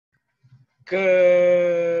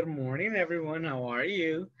Good morning, everyone. How are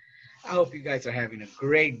you? I hope you guys are having a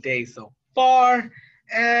great day so far.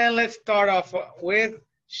 And let's start off with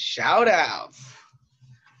shout outs.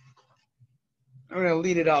 I'm going to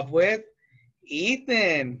lead it off with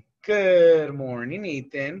Ethan. Good morning,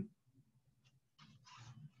 Ethan.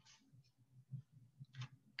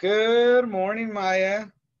 Good morning, Maya.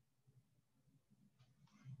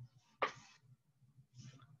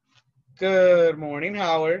 Good morning,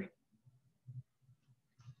 Howard.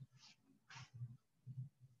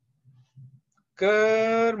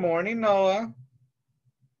 Good morning, Noah.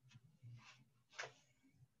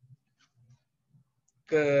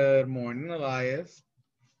 Good morning, Elias.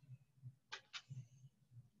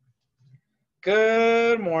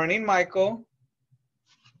 Good morning, Michael.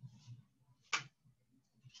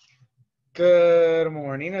 Good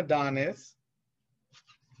morning, Adonis.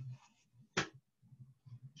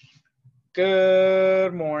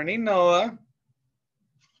 Good morning, Noah.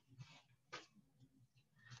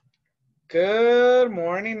 Good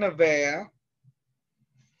morning, Nevaeh.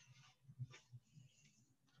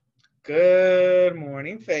 Good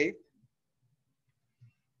morning, Faith.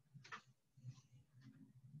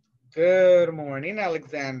 Good morning,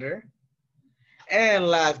 Alexander. And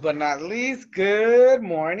last but not least, good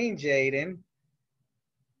morning, Jaden.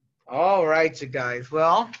 All right, you guys.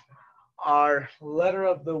 Well, our letter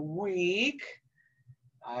of the week,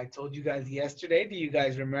 I told you guys yesterday. Do you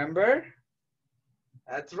guys remember?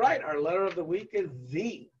 That's right. Our letter of the week is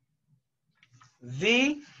Z.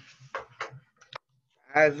 Z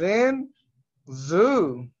as in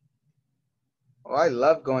zoo. Oh, I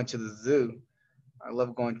love going to the zoo. I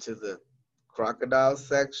love going to the crocodile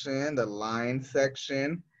section, the lion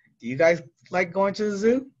section. Do you guys like going to the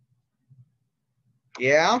zoo?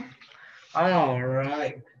 Yeah? All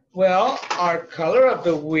right. Well, our color of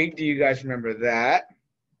the week, do you guys remember that?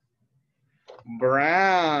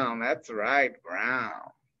 Brown. That's right,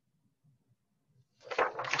 brown.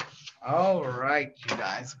 All right, you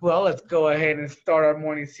guys. Well, let's go ahead and start our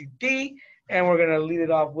morning CD, and we're going to lead it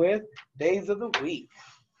off with days of the week.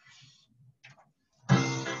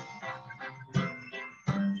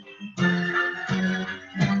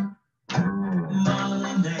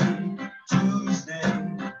 Monday,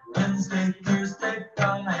 Tuesday, Wednesday, Thursday,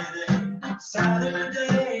 Friday,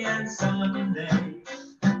 Saturday, and Sunday,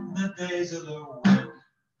 the days of the week.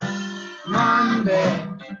 Monday,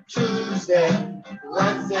 Tuesday,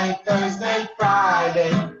 Wednesday, Thursday,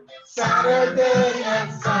 Friday, Saturday,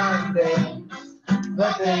 and Sunday,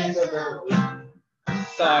 the days of the week.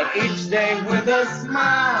 Start each day with a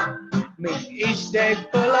smile, make each day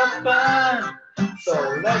full of fun.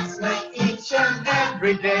 So let's make each and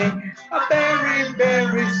every day a very,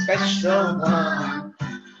 very special one.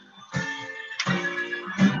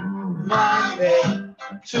 Monday,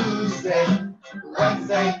 Tuesday,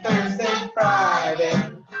 Wednesday, Thursday,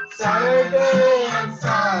 Friday, Saturday, and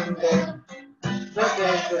Sunday, the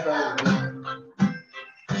days of the week.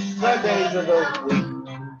 The days of the week.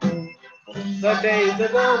 The days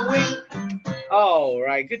of the week. All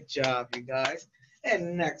right, good job, you guys.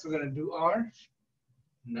 And next, we're going to do our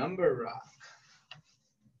number rock.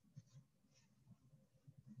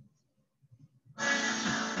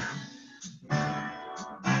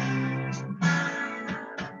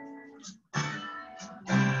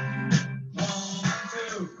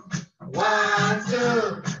 One,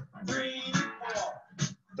 two,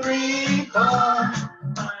 three, four,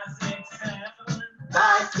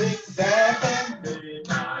 5, 6, 7,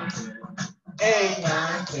 8,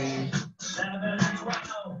 9, 10,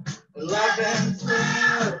 11,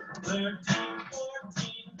 12,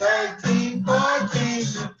 13, 14,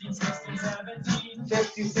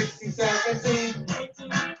 15, 16, 17,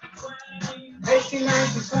 18,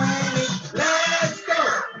 19, 20. Let's go.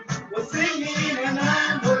 We're singing a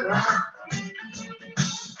number rock.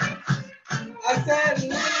 I said,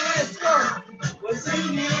 let's go. We're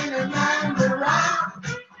singing a number rock.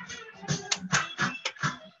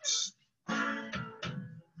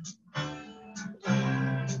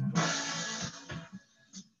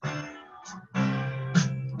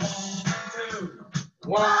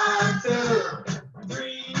 One, two,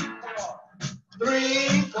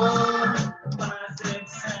 three, four,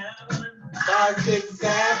 5, 6,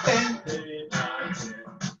 7,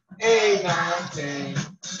 8, 9, 10,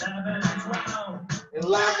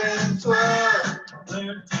 11, 12,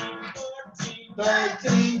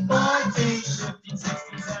 13, 14,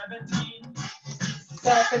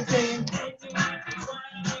 17,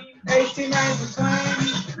 18, 19,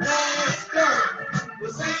 20. Let's go. We're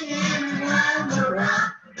singing around the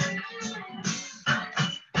rock.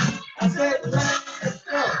 I said, let's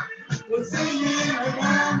go. We're singing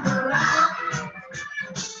around the rock.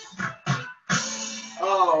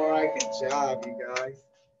 job, you guys.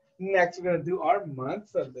 Next, we're going to do our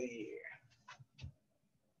months of the year.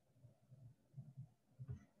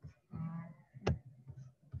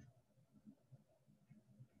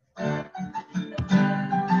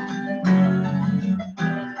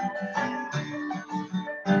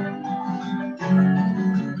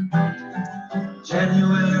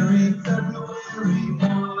 January, February,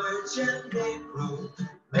 March, and April,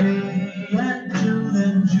 May, and June,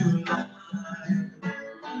 and July,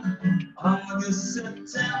 August,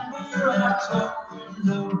 September, October,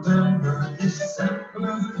 November,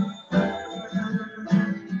 December.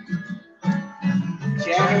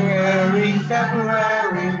 January,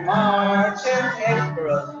 February, March, and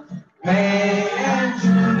April, May, and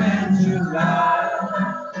June, and July,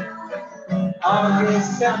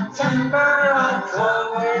 August, September,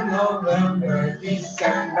 October, November,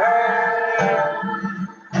 December.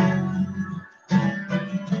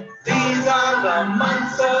 These are the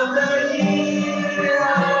months of the year.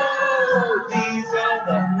 Oh, these are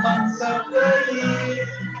the months of the year.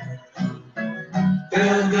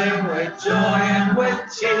 Filled with joy and with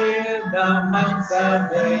cheer, the months of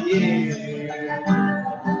the year.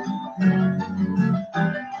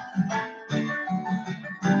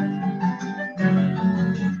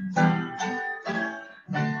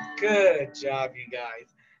 Good job, you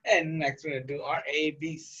guys. And next we're going to do our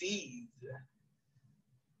ABCs.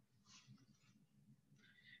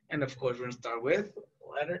 And of course, we're going to start with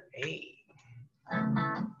letter A.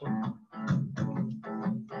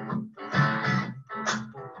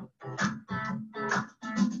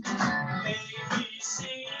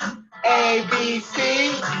 A, B,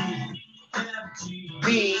 C,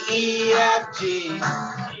 D, E, F, G, H,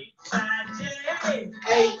 I,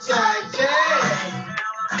 J,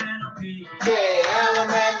 K, L, M,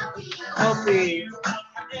 N, O, P,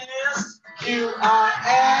 Q, R,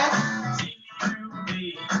 S,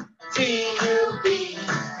 T, U, V,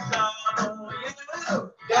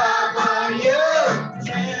 W,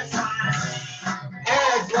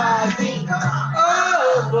 X, Y, Z.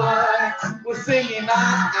 Oh boy, we're singing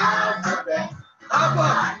our alphabet. Oh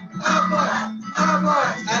boy, oh boy, oh boy.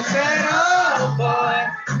 I said, oh boy,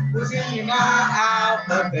 we're singing our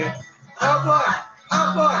alphabet. Oh boy,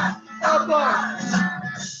 oh boy, oh boy.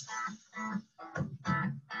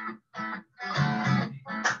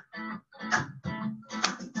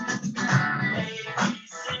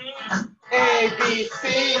 A, B,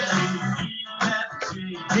 C,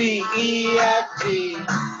 D, E, F, G,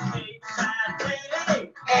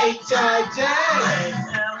 H, I, J,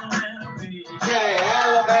 K,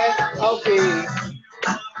 L, M, N, O, P,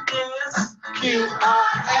 Q, R,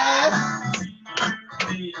 S,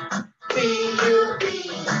 T, U, V,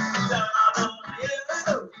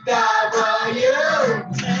 W,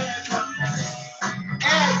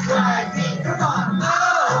 X, Y, Z. Come on,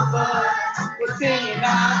 oh boy, we're singing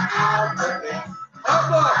our alphabet. Oh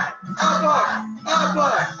boy, oh boy, oh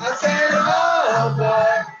boy. I said, oh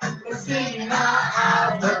boy, we're singing our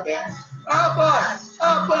alphabet. Oh boy,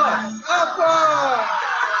 oh boy, oh boy.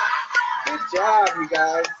 Good job, you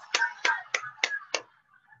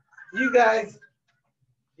guys.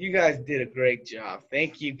 You guys did a great job.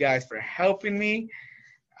 Thank you guys for helping me.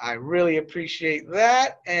 I really appreciate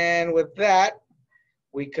that. And with that,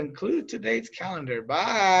 we conclude today's calendar.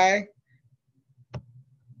 Bye.